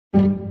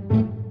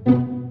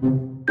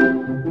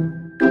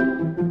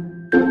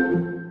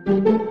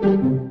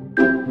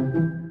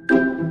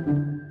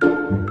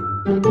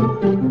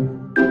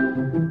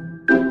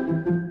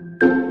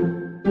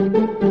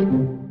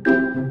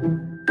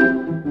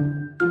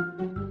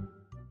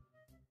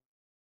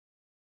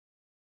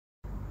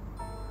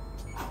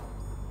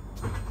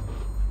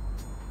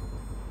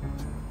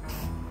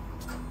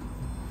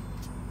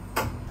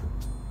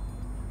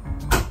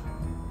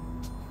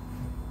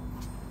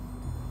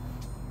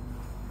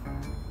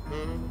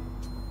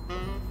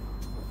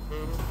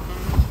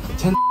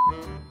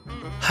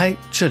嗨，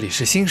这里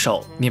是新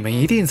手，你们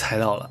一定猜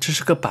到了，这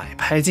是个摆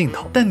拍镜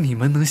头。但你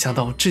们能想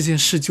到这件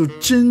事就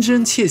真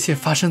真切切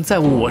发生在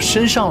我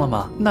身上了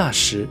吗？那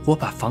时我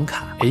把房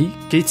卡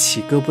给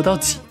启哥不到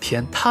几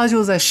天，他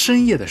就在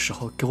深夜的时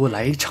候给我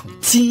来一场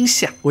惊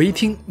吓。我一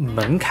听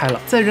门开了，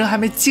在人还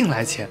没进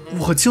来前，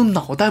我就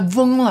脑袋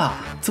嗡了。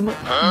怎么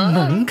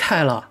门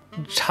开了？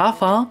查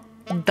房？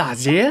打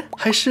劫？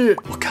还是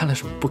我看了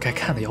什么不该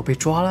看的要被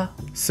抓了？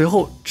随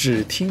后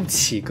只听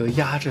启哥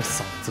压着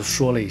嗓子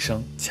说了一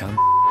声强，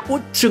我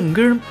整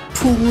个人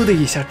噗的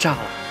一下炸了。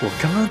我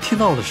刚刚听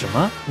到了什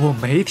么？我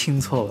没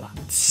听错吧？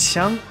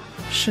强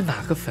是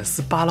哪个粉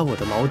丝扒了我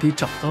的老底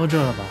找到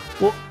这了吗？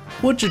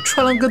我只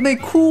穿了个内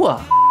裤啊！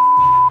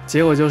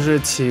结果就是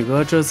启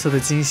哥这次的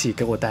惊喜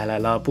给我带来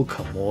了不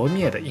可磨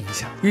灭的印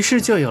象，于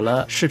是就有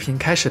了视频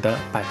开始的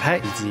摆拍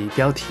以及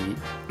标题。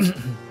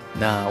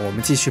那我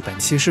们继续本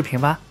期视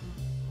频吧。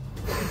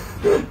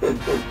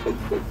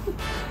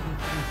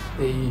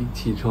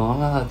起床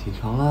啦，起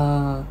床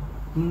啦，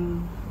起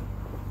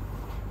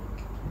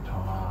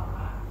床啦，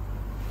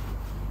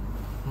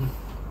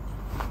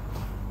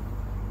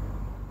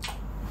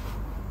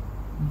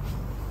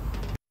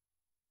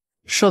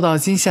受到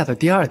惊吓的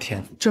第二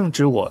天，正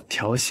值我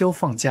调休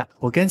放假，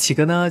我跟启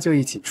哥呢就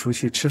一起出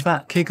去吃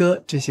饭、K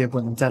歌这些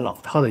不能再老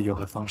套的约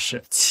会方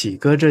式。启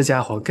哥这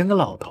家伙跟个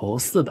老头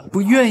似的，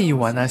不愿意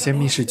玩那些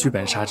密室剧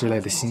本杀之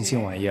类的新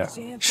兴玩意儿。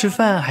吃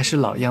饭还是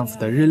老样子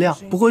的日料，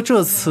不过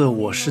这次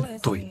我是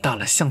怼大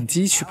了相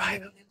机去拍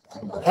的。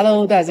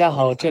Hello， 大家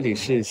好，这里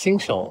是新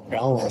手，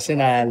然后我们现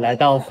在来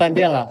到饭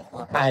店了。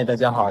嗨，大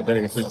家好，这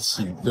里是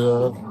启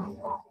哥，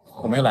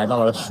我们又来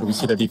到了熟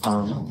悉的地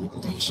方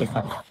吃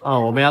饭。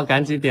我们要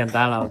赶紧点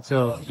单了，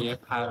就别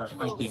拍了，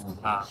快点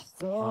吧。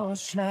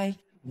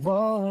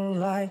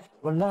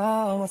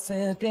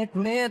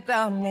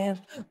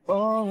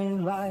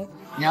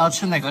你要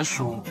吃哪个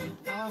薯？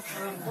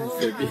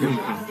随便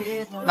吧。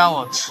那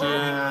我吃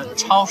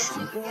超薯。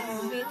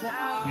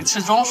你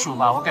吃中薯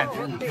吧，我感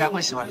觉你应该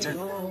会喜欢这个。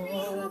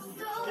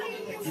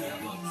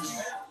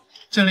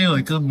这里有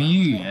一个谜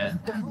语，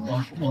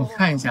我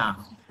看一下，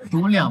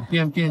读2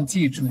遍便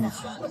记住，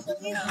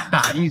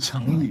打一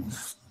成语。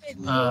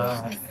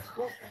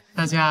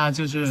大家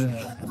就是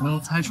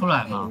能猜出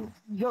来吗？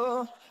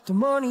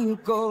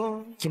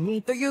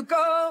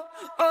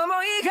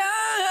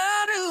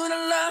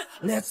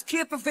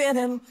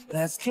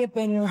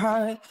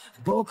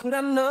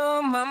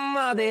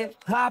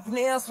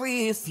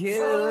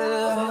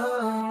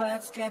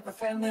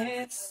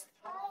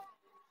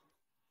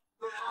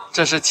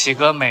这是启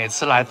哥每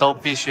次来都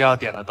必须要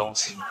点的东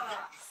西，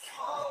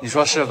你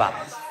说是吧？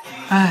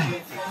哎，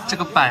这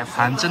个摆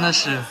盘真的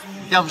是，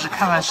要不是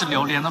看来是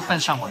榴莲的份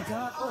上，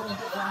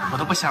我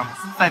都不想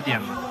再点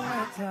了。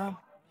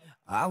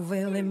好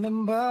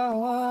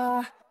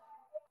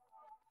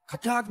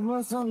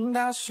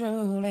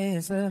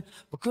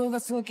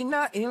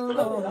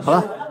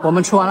了，我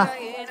们吃完了，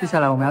接下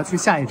来我们要去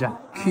下一站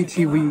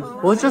KTV。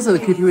不过这次的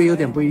KTV 有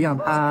点不一样，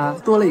它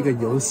多了一个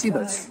游戏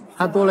的区，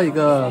它多了一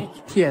个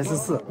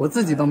PS4，我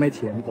自己都没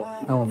体验过。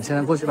那我们现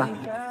在过去吧。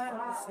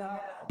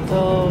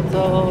走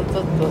走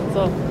走走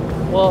走，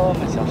我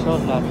们小手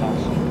拉把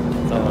手，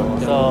走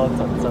走走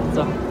走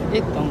走，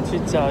一同去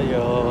郊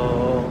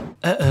游。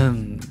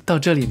到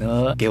这里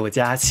呢，给我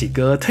家启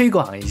哥推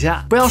广一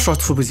下，不要说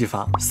猝不及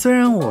防。虽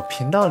然我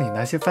频道里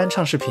那些翻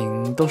唱视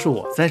频都是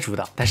我在主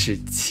导，但是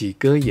启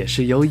哥也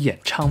是有演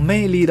唱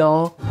魅力的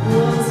哦。我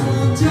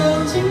曾旧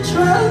金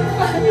川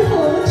翻火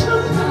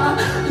成塔，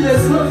也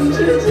曾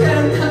去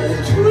见他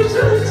出生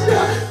家。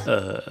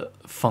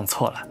放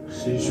错了。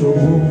谁说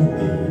无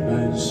比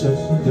满身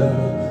的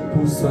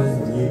不算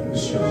英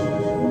雄？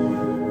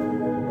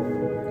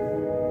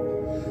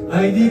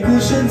爱你孤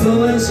身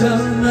走暗巷，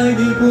爱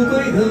你不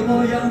跪的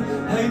模样，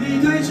爱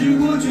你对峙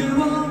过绝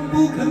望，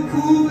不肯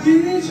哭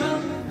一场。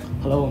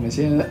好了，我们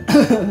先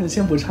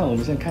不唱，我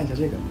们先看一下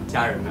这个。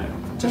家人们，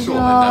这是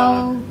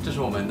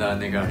我们的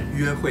那个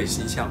约会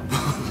形象。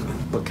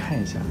我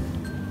看一下。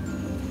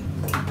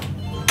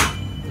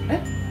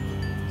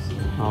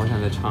好，我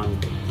想再唱一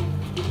遍。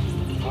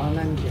好，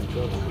那你点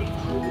歌吧。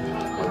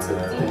我责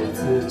备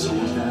自己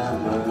那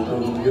么不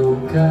勇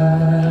敢。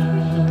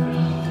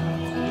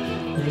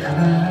遗憾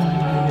没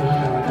有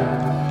表达，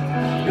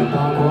拥抱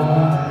过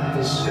的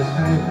是害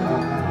怕，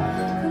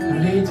努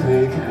力推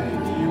开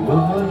你，我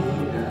依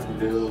然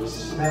留下。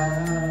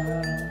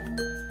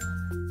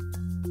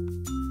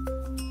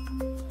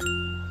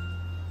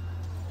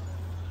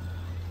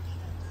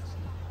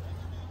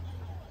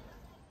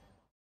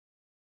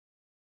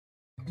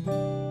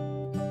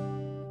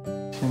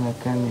现在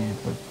跟你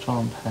的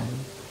状态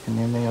肯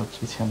定没有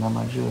之前那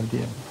么热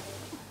烈了。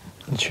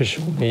确实，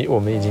我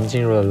们已经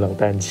进入了冷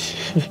淡期，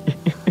已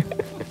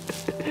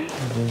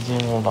经进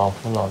入老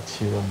夫老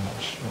妻的模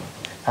式。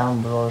他们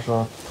不是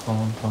说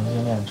同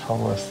性恋超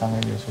过3个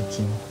月就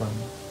金婚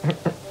吗？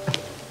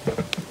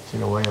这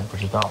个我也不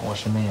知道，我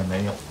身边也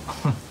没有。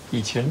以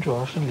前主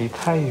要是离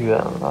太远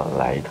了，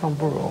来一趟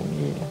不容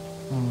易。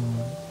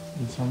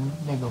以前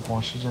那个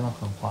模式真的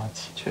很花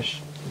气，确实，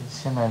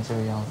现在这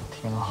个样子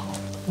挺好。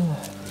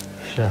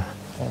是啊。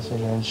但是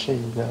人是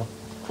一个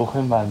不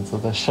会满足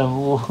的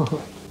生物。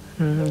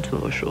怎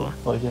么说？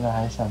我现在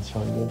还想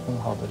求一个更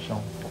好的生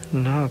活。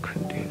那肯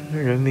定，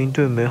人民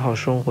对美好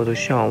生活的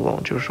向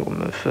往就是我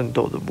们奋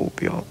斗的目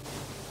标。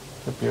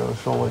就比如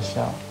说，我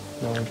想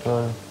有一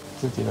个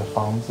自己的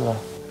房子，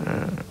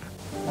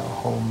然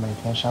后每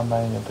天上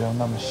班也不用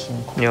那么辛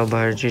苦。你要不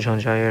还是继承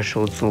家业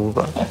收租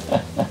吧？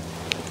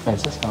每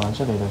次想到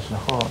这里的时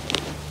候，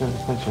就是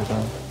会觉得，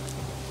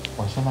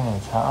我现在也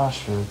才20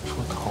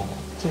出头，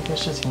这些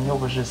事情又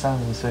不是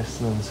30岁、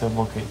40岁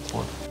不可以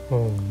做的。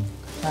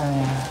哎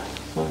呀，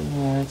所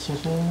以其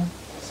实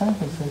30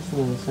岁、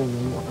40岁也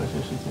有的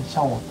是事情。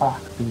像我爸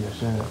也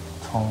是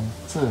从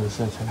40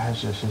岁才开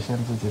始实现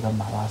自己的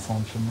马拉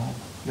松之梦，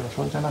有时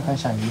候真的很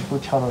想一步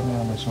跳到那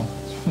样的生活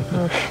去。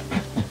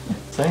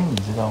所以你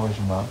知道为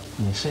什么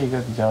你是一个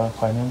比较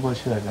怀念过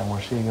去的人，我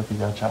是一个比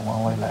较展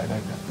望未来的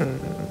人，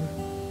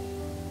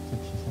就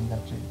体现在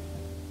这一点。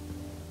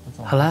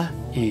好啦，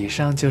以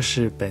上就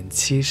是本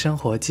期生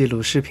活记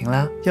录视频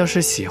啦。要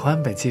是喜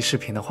欢本期视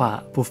频的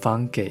话，不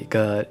妨给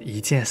个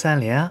1键3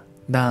连啊。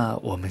那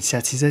我们下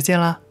期再见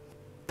啦，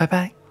拜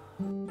拜。